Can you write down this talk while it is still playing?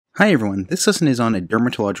Hi everyone, this lesson is on a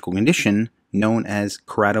dermatological condition known as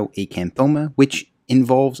keratoacanthoma, which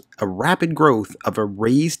involves a rapid growth of a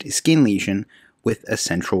raised skin lesion with a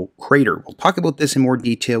central crater. We'll talk about this in more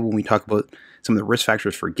detail when we talk about some of the risk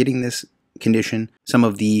factors for getting this condition, some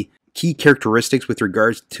of the key characteristics with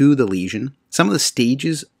regards to the lesion, some of the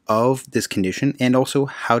stages of this condition, and also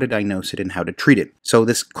how to diagnose it and how to treat it. So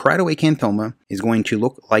this keratoacanthoma is going to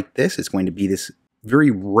look like this. It's going to be this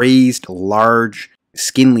very raised, large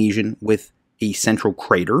skin lesion with a central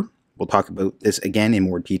crater. We'll talk about this again in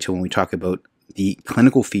more detail when we talk about the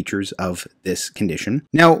clinical features of this condition.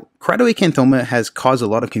 Now, keratoacanthoma has caused a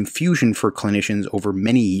lot of confusion for clinicians over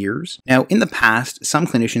many years. Now, in the past, some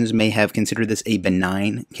clinicians may have considered this a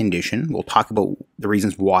benign condition. We'll talk about the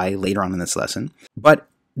reasons why later on in this lesson. But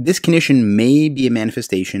this condition may be a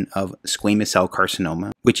manifestation of squamous cell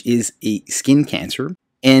carcinoma, which is a skin cancer,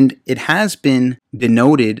 and it has been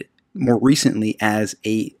denoted more recently as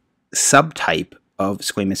a subtype of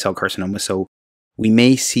squamous cell carcinoma. So we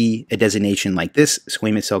may see a designation like this,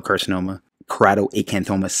 squamous cell carcinoma,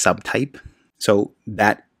 keratoacanthoma subtype. So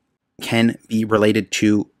that can be related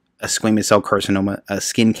to a squamous cell carcinoma, a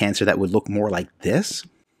skin cancer that would look more like this.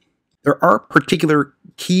 There are particular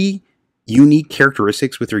key unique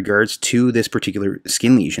characteristics with regards to this particular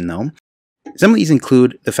skin lesion though. Some of these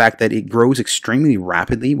include the fact that it grows extremely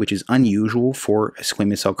rapidly, which is unusual for a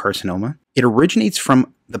squamous cell carcinoma. It originates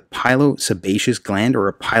from the pilosebaceous gland, or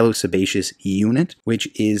a pilosebaceous unit, which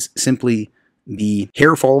is simply the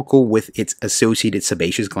hair follicle with its associated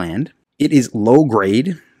sebaceous gland. It is low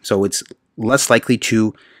grade, so it's less likely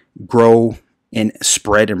to grow and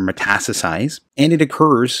spread and metastasize, and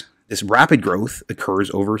this rapid growth occurs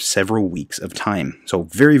over several weeks of time. So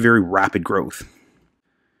very, very rapid growth.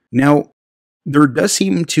 Now, there does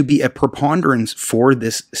seem to be a preponderance for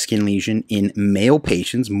this skin lesion in male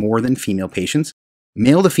patients more than female patients.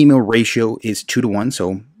 Male to female ratio is 2-to-1,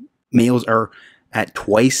 so males are at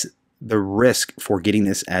twice the risk for getting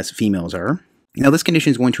this as females are. Now, this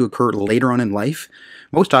condition is going to occur later on in life.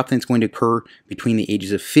 Most often it's going to occur between the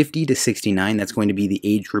ages of 50 to 69. That's going to be the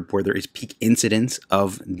age group where there is peak incidence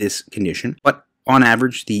of this condition. But on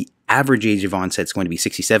average, the average age of onset is going to be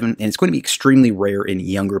 67, and it's going to be extremely rare in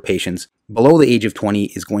younger patients. Below the age of 20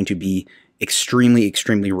 is going to be extremely,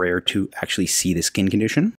 extremely rare to actually see the skin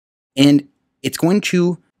condition. And it's going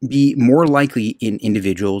to be more likely in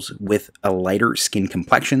individuals with a lighter skin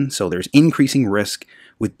complexion, so there's increasing risk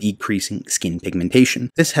with decreasing skin pigmentation.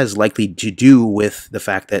 This has likely to do with the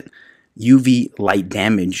fact that UV light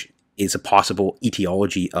damage is a possible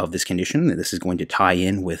etiology of this condition. This is going to tie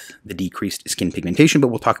in with the decreased skin pigmentation, but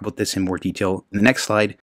we'll talk about this in more detail in the next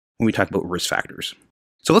slide when we talk about risk factors.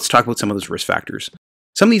 So let's talk about some of those risk factors.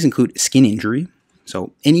 Some of these include skin injury,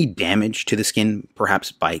 so any damage to the skin,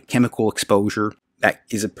 perhaps by chemical exposure, that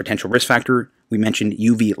is a potential risk factor. We mentioned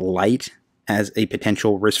UV light as a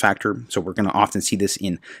potential risk factor, so we're going to often see this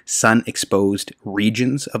in sun-exposed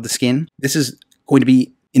regions of the skin. This is going to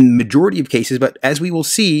be in the majority of cases, but as we will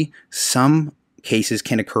see, some cases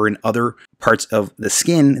can occur in other parts of the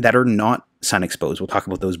skin that are not sun exposed. We'll talk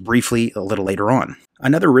about those briefly a little later on.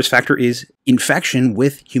 Another risk factor is infection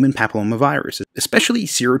with human papillomavirus, especially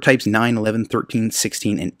serotypes 9, 11, 13,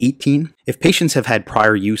 16, and 18. If patients have had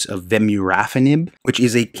prior use of vemurafenib, which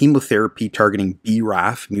is a chemotherapy targeting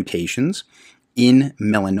BRAF mutations in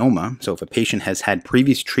melanoma, so if a patient has had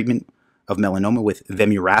previous treatment of melanoma with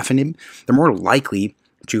vemurafenib, they're more likely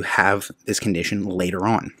to have this condition later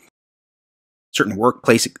on. Certain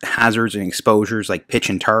workplace hazards and exposures like pitch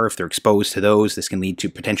and tar, if they're exposed to those, this can lead to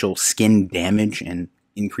potential skin damage and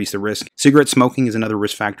increase the risk. Cigarette smoking is another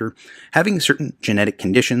risk factor. Having certain genetic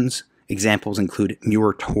conditions, examples include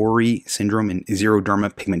Muir-Torre syndrome and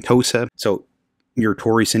xeroderma pigmentosa. So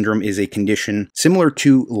Muir-Torre syndrome is a condition similar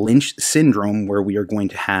to Lynch syndrome where we are going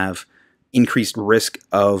to have increased risk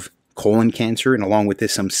of colon cancer, and along with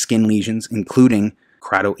this some skin lesions, including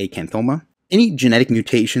keratoacanthoma. Any genetic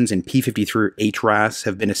mutations in P53 or HRAS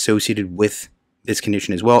have been associated with this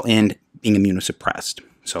condition as well, and being immunosuppressed.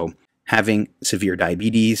 So having severe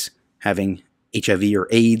diabetes, having HIV or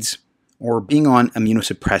AIDS, or being on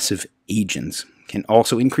immunosuppressive agents can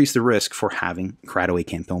also increase the risk for having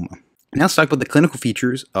keratoacanthoma. Now let's talk about the clinical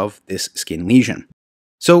features of this skin lesion.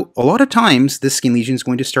 So a lot of times this skin lesion is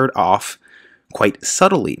going to start off quite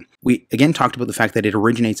subtly. We again talked about the fact that it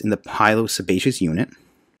originates in the pilosebaceous unit.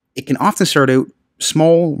 It can often start out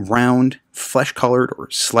small, round, flesh-colored, or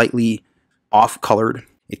slightly off-colored.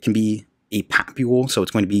 It can be a papule, so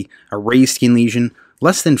it's going to be a raised skin lesion,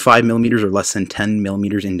 less than 5 millimeters or less than 10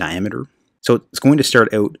 millimeters in diameter. So it's going to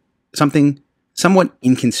start out something somewhat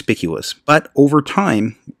inconspicuous, but over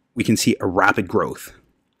time, we can see a rapid growth.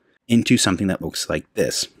 into something that looks like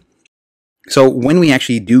this. So when we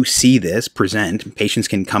actually do see this present, patients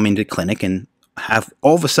can come into clinic and have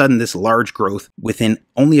all of a sudden this large growth within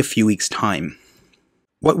only a few weeks' time.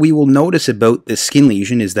 What we will notice about this skin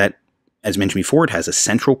lesion is that, as mentioned before, it has a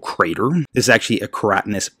central crater. This is actually a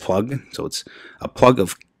keratinous plug, so it's a plug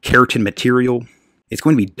of keratin material. It's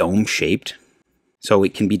going to be dome-shaped, so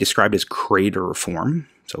it can be described as crateriform.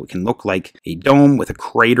 So it can look like a dome with a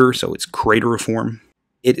crater, so it's crateriform.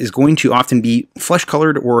 It is going to often be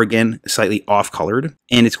flesh-colored or, again, slightly off-colored,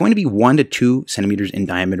 and it's going to be 1 to 2 centimeters in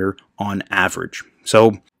diameter on average.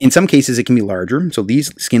 So in some cases, it can be larger. So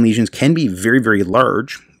these skin lesions can be very, very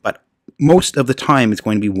large, but most of the time, it's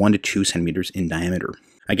going to be 1 to 2 centimeters in diameter.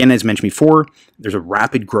 Again, as mentioned before, there's a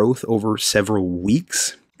rapid growth over several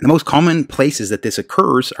weeks. The most common places that this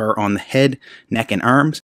occurs are on the head, neck, and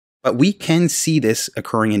arms, but we can see this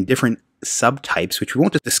occurring in different subtypes, which we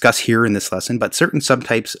won't discuss here in this lesson, but certain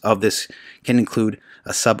subtypes of this can include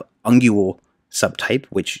a subungual subtype,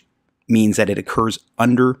 which means that it occurs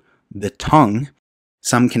under the tongue.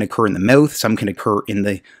 Some can occur in the mouth, some can occur in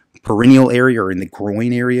the perineal area or in the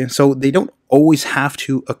groin area. So they don't always have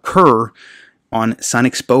to occur on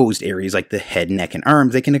sun-exposed areas like the head, neck, and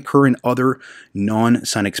arms. They can occur in other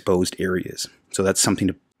non-sun-exposed areas. So that's something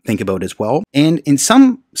to think about as well. And in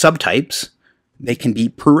some subtypes, they can be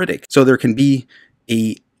pruritic. So there can be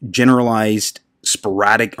a generalized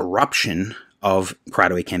sporadic eruption of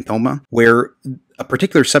keratoacanthoma where a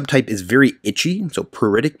particular subtype is very itchy. So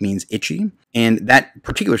pruritic means itchy. And that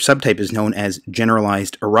particular subtype is known as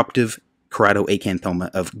generalized eruptive keratoacanthoma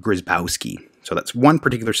of Grzybowski. So that's one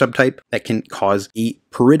particular subtype that can cause a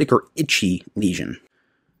pruritic or itchy lesion.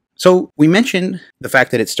 So we mentioned the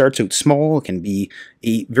fact that it starts out small. It can be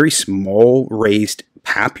a very small raised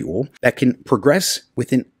papule that can progress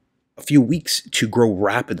within a few weeks to grow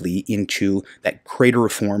rapidly into that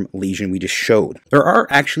crateriform lesion we just showed. There are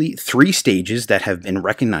actually 3 stages that have been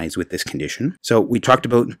recognized with this condition. So we talked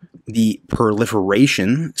about the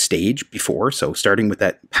proliferation stage before, so starting with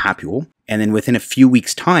that papule, and then within a few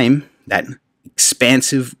weeks' time, that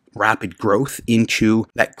expansive rapid growth into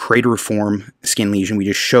that crateriform skin lesion we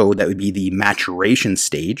just showed. That would be the maturation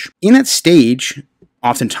stage. In that stage,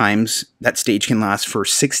 oftentimes that stage can last for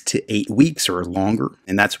 6 to 8 weeks or longer,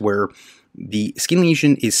 and that's where the skin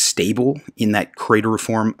lesion is stable in that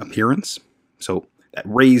crateriform appearance. So that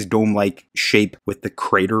raised dome-like shape with the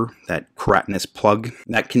crater, that keratinous plug,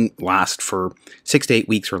 that can last for 6 to 8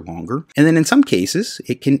 weeks or longer. And then in some cases,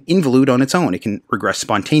 it can involute on its own. It can regress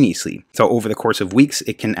spontaneously. So over the course of weeks,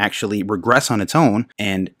 it can actually regress on its own,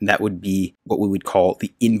 and that would be what we would call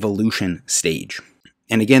the involution stage.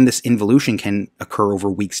 And again, this involution can occur over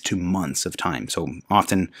weeks to months of time, so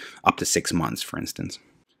often up to 6 months, for instance.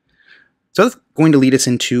 So that's going to lead us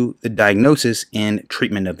into the diagnosis and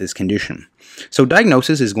treatment of this condition. So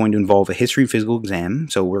diagnosis is going to involve a history and physical exam.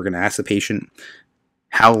 So we're going to ask the patient,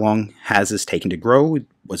 how long has this taken to grow?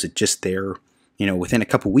 Was it just there, within a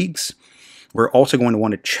couple weeks? We're also going to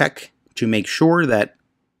want to check to make sure that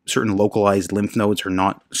certain localized lymph nodes are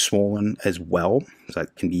not swollen as well. So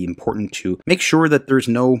that can be important to make sure that there's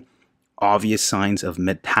no obvious signs of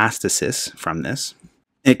metastasis from this.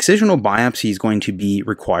 An excisional biopsy is going to be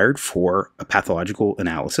required for a pathological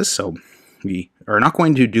analysis. So we are not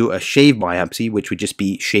going to do a shave biopsy, which would just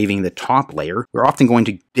be shaving the top layer. We're often going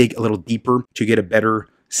to dig a little deeper to get a better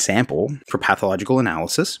sample for pathological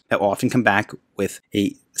analysis. That will often come back with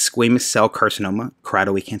a squamous cell carcinoma,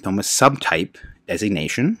 keratoacanthoma subtype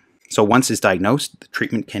designation. So once it's diagnosed, the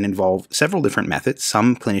treatment can involve several different methods.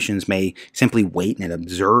 Some clinicians may simply wait and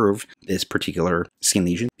observe this particular skin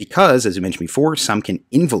lesion because, as I mentioned before, some can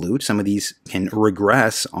involute. Some of these can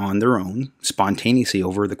regress on their own spontaneously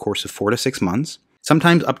over the course of 4 to 6 months,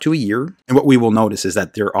 sometimes up to a year. And what we will notice is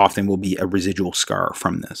that there often will be a residual scar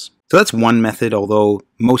from this. So that's one method, although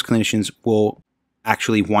most clinicians will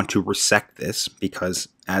actually want to resect this because,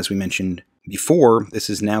 as we mentioned before, this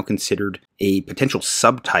is now considered a potential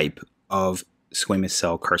subtype of squamous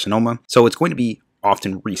cell carcinoma. So it's going to be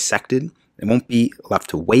often resected. It won't be left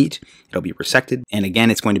to wait. It'll be resected. And again,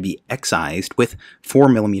 it's going to be excised with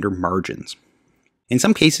 4mm margins. In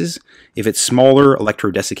some cases, if it's smaller,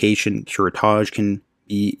 electrodesiccation, curettage can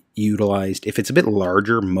be utilized. If it's a bit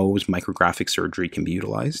larger, Mohs micrographic surgery can be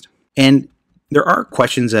utilized. And there are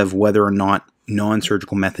questions of whether or not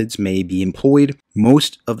non-surgical methods may be employed.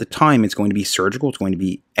 Most of the time, it's going to be surgical. It's going to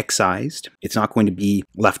be excised. It's not going to be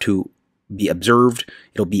left to be observed.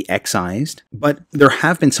 It'll be excised. But there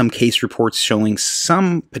have been some case reports showing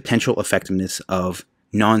some potential effectiveness of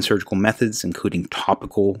non-surgical methods, including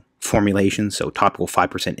topical formulations, so topical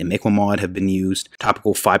 5% imiquimod have been used,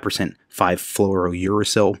 topical 5%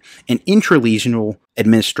 5-fluorouracil, and intralesional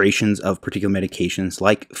administrations of particular medications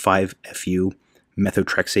like 5-FU,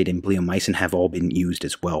 methotrexate, and bleomycin have all been used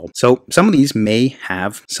as well. So some of these may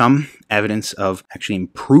have some evidence of actually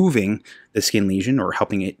improving the skin lesion or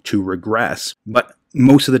helping it to regress, but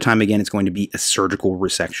most of the time, again, it's going to be a surgical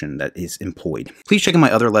resection that is employed. Please check out my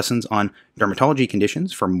other lessons on dermatology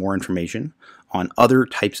conditions for more information on other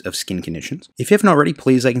types of skin conditions. If you haven't already,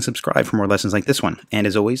 please like and subscribe for more lessons like this one. And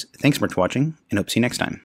as always, thanks so much for watching, and hope to see you next time.